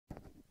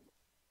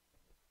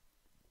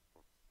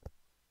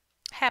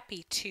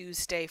Happy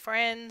Tuesday,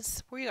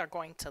 friends. We are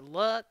going to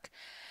look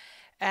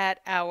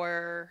at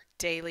our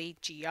daily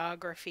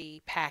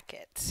geography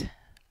packet.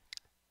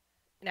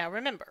 Now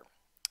remember,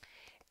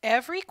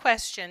 every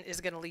question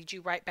is going to lead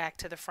you right back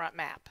to the front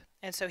map.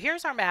 And so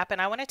here's our map,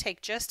 and I want to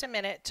take just a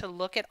minute to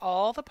look at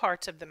all the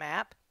parts of the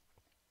map.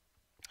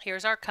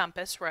 Here's our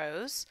compass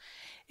rose.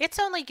 It's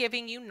only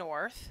giving you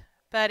north,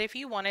 but if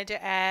you wanted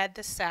to add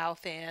the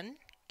south in,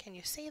 can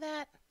you see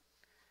that?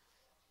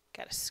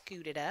 Got to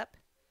scoot it up.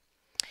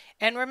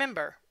 And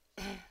remember,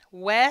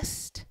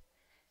 west,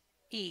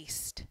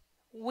 east,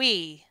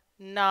 we,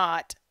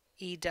 not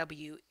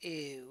EW,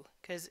 ew,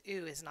 because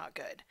ew is not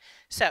good.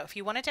 So if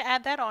you wanted to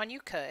add that on, you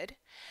could.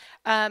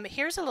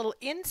 Here's a little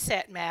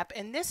inset map,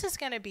 and this is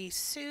going to be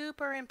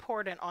super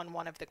important on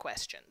one of the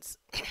questions.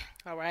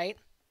 All right.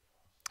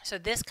 So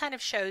this kind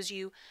of shows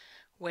you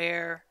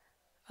where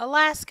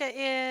Alaska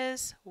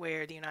is,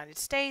 where the United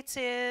States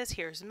is.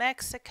 Here's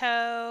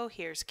Mexico,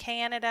 here's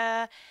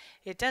Canada.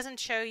 It doesn't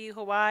show you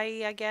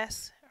Hawaii, I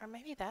guess. Or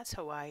maybe that's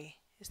Hawaii.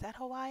 Is that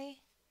Hawaii?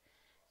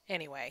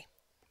 Anyway,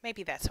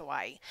 maybe that's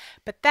Hawaii.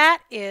 But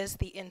that is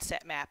the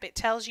inset map. It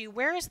tells you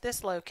where is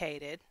this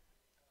located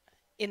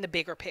in the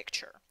bigger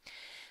picture.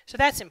 So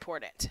that's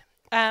important.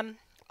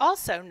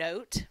 Also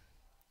note,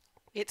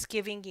 it's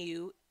giving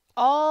you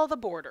all the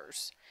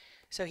borders.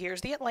 So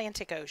here's the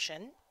Atlantic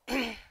Ocean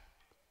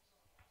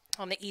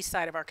on the east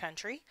side of our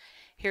country.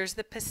 Here's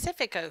the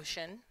Pacific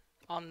Ocean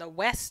on the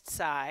west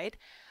side.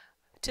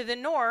 To the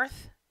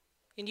north,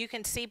 and you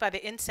can see by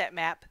the inset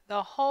map,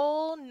 the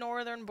whole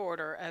northern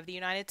border of the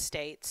United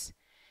States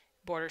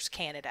borders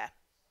Canada.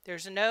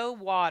 There's no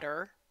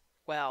water.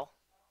 Well,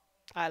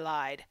 I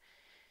lied.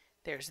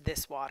 There's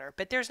this water,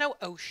 but there's no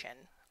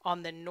ocean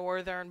on the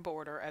northern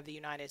border of the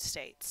United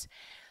States.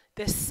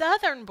 The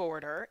southern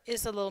border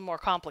is a little more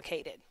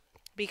complicated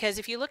because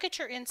if you look at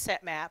your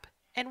inset map,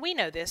 and we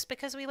know this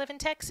because we live in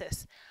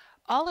Texas,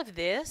 all of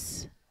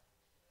this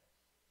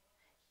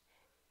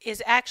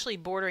is actually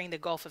bordering the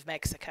Gulf of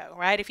Mexico,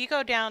 right? If you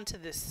go down to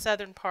the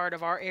southern part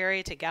of our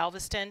area to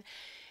Galveston,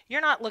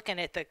 you're not looking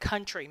at the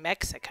country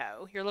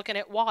Mexico, you're looking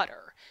at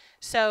water.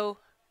 So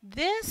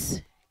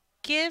this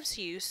gives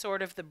you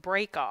sort of the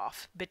break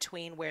off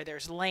between where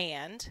there's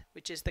land,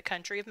 which is the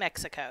country of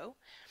Mexico,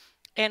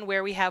 and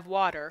where we have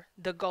water,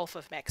 the Gulf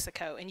of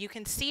Mexico. And you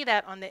can see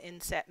that on the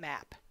inset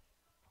map,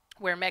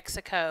 where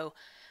Mexico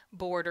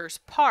borders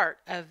part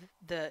of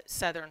the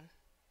southern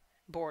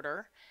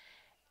border,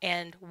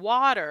 and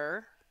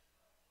water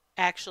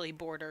actually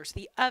borders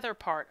the other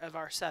part of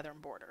our southern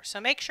border.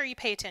 So make sure you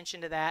pay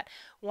attention to that.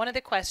 One of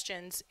the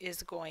questions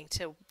is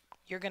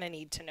you're going to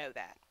need to know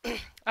that.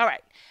 All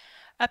right,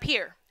 up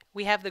here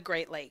we have the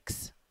Great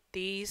Lakes.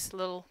 These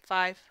little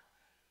 5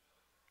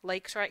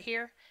 lakes right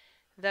here,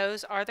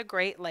 those are the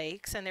Great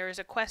Lakes, and there is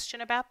a question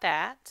about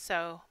that,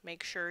 so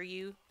make sure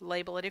you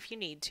label it if you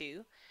need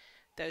to.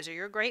 Those are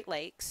your Great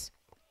Lakes.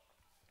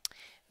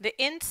 The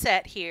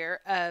inset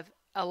here of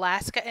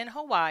Alaska and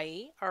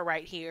Hawaii are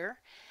right here.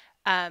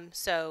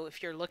 So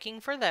if you're looking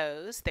for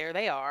those, there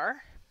they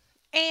are.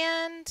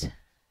 And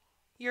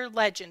your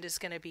legend is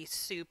going to be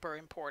super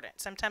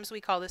important. Sometimes we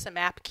call this a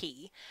map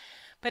key,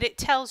 but it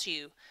tells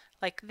you,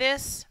 like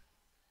this,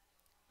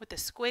 with the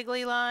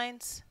squiggly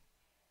lines,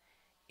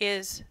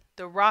 is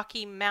the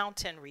Rocky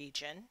Mountain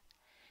region.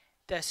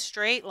 The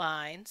straight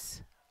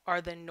lines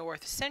are the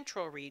North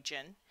Central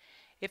region.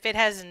 If it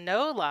has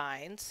no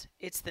lines,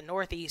 it's the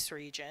Northeast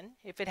region.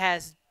 If it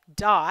has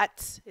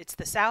dots, it's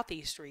the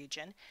Southeast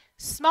region.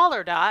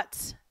 Smaller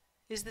dots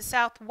is the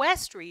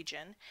Southwest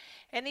region.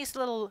 And these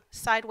little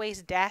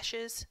sideways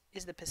dashes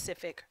is the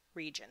Pacific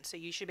region. So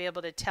you should be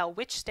able to tell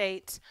which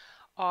states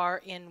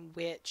are in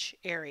which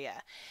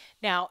area.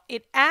 Now,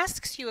 it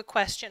asks you a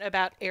question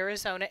about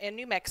Arizona and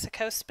New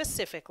Mexico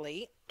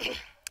specifically.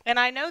 And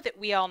I know that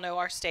we all know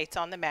our states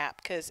on the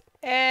map because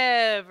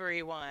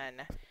everyone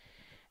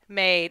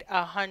made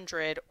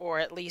 100 or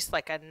at least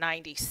like a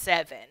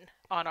 97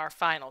 on our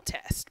final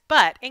test.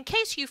 But in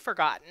case you've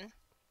forgotten,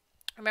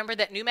 remember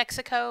that New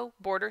Mexico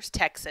borders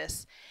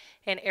Texas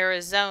and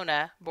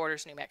Arizona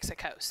borders New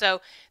Mexico.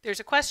 So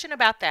there's a question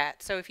about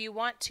that. So if you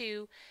want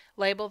to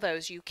label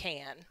those, you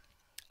can.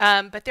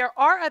 But there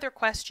are other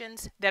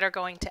questions that are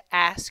going to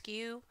ask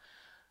you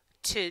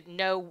to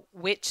know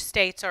which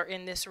states are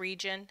in this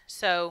region.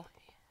 So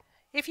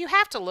if you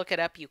have to look it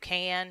up, you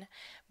can,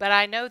 but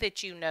I know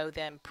that you know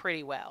them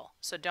pretty well.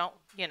 So don't,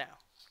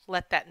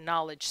 let that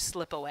knowledge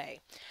slip away.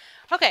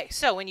 Okay,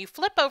 so when you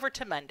flip over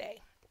to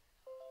Monday,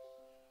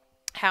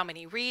 how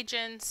many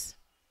regions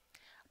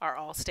are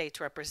all states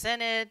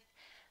represented?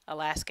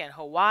 Alaska and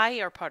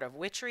Hawaii are part of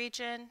which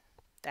region?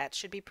 That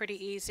should be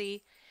pretty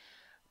easy.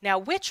 Now,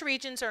 which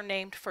regions are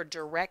named for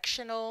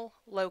directional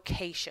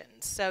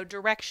locations? So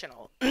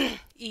directional,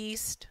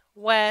 east,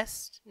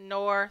 west,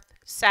 north,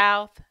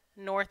 south,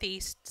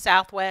 northeast,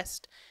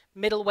 southwest,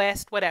 middle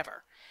west,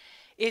 whatever.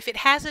 If it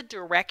has a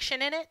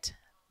direction in it,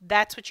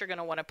 that's what you're going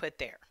to want to put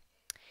there.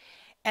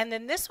 And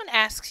then this one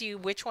asks you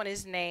which one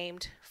is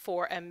named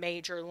for a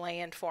major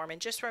landform.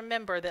 And just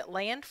remember that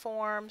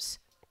landforms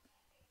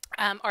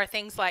are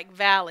things like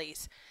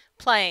valleys,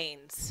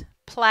 plains,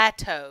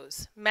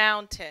 plateaus,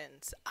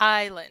 mountains,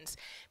 islands.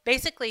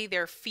 Basically,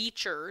 they're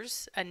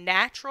features, a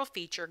natural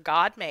feature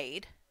God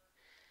made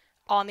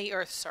on the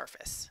Earth's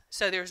surface.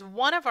 So there's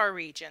one of our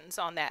regions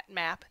on that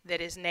map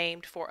that is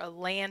named for a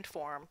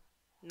landform,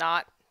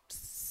 not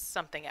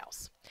something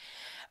else.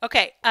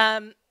 Okay,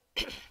 and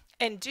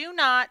do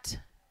not,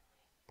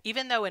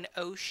 even though an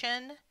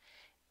ocean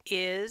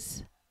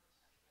is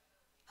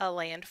a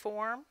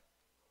landform,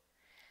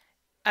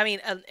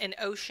 an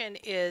ocean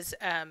is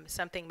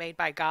something made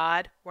by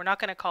God. We're not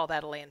going to call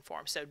that a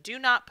landform. So do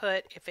not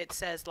put, if it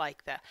says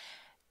like the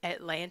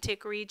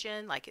Atlantic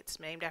region, like it's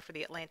named after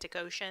the Atlantic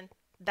Ocean,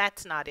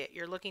 that's not it.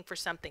 You're looking for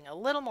something a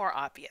little more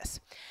obvious.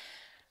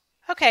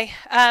 Okay,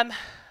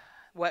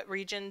 what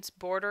regions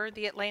border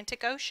the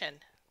Atlantic Ocean?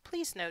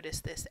 Please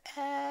notice this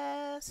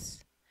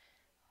S.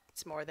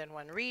 It's more than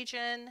one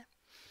region.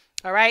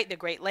 All right, the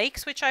Great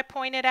Lakes, which I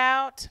pointed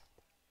out,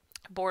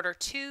 border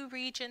 2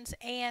 regions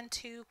and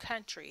 2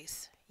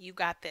 countries. You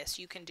got this.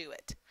 You can do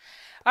it.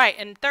 All right,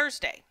 and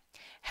Thursday.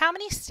 How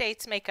many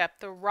states make up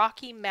the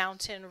Rocky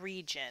Mountain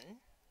region?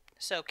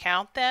 So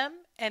count them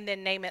and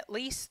then name at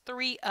least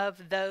 3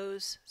 of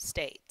those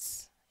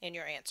states in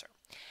your answer.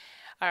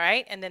 All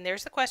right, and then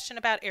there's the question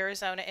about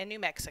Arizona and New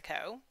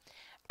Mexico.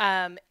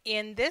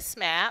 In this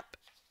map,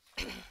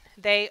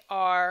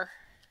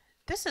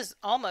 this is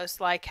almost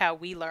like how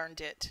we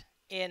learned it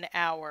in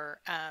our,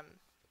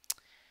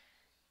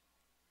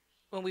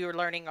 when we were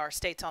learning our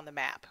states on the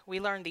map. We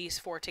learned these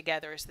 4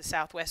 together as the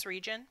Southwest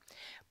region.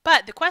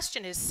 But the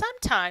question is,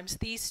 sometimes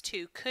these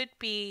 2 could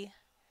be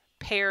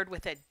paired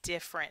with a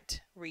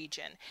different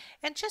region.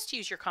 And just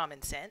use your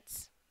common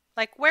sense.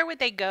 Like, where would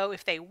they go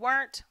if they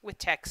weren't with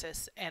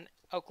Texas and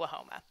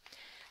Oklahoma?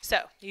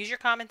 So, use your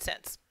common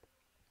sense,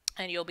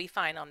 and you'll be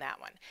fine on that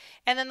one.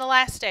 And then the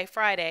last day,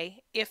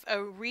 Friday, if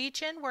a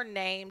region were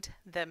named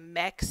the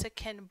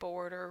Mexican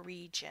border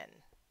region,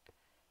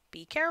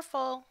 be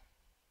careful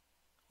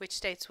which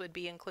states would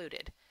be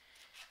included.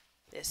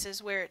 This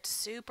is where it's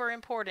super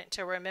important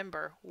to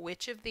remember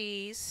which of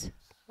these,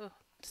 oh,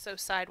 so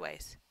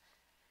sideways,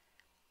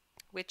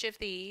 which of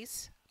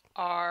these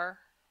are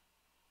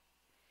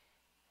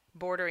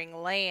bordering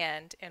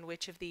land and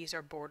which of these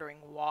are bordering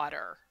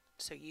water.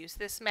 So use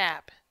this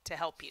map to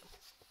help you.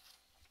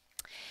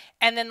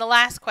 And then the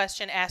last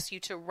question asks you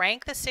to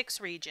rank the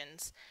 6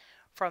 regions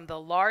from the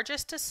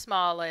largest to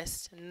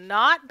smallest,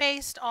 not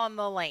based on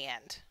the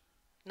land.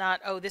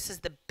 Not, oh, this is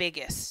the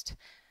biggest.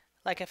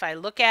 Like if I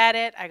look at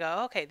it, I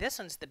go, okay, this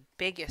one's the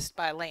biggest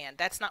by land.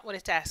 That's not what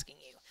it's asking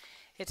you.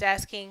 It's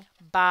asking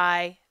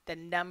by the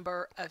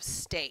number of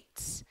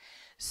states.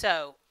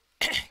 So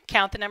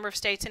count the number of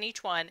states in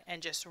each one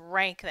and just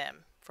rank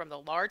them from the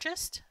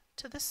largest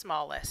to the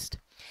smallest.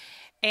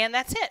 And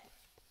that's it.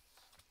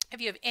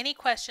 If you have any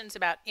questions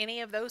about any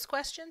of those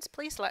questions,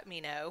 please let me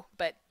know.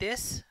 But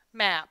this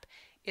map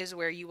is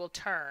where you will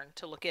turn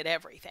to look at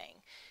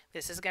everything.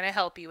 This is going to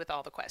help you with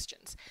all the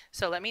questions.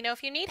 So let me know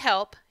if you need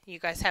help. You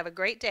guys have a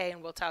great day,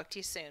 and we'll talk to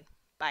you soon.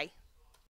 Bye.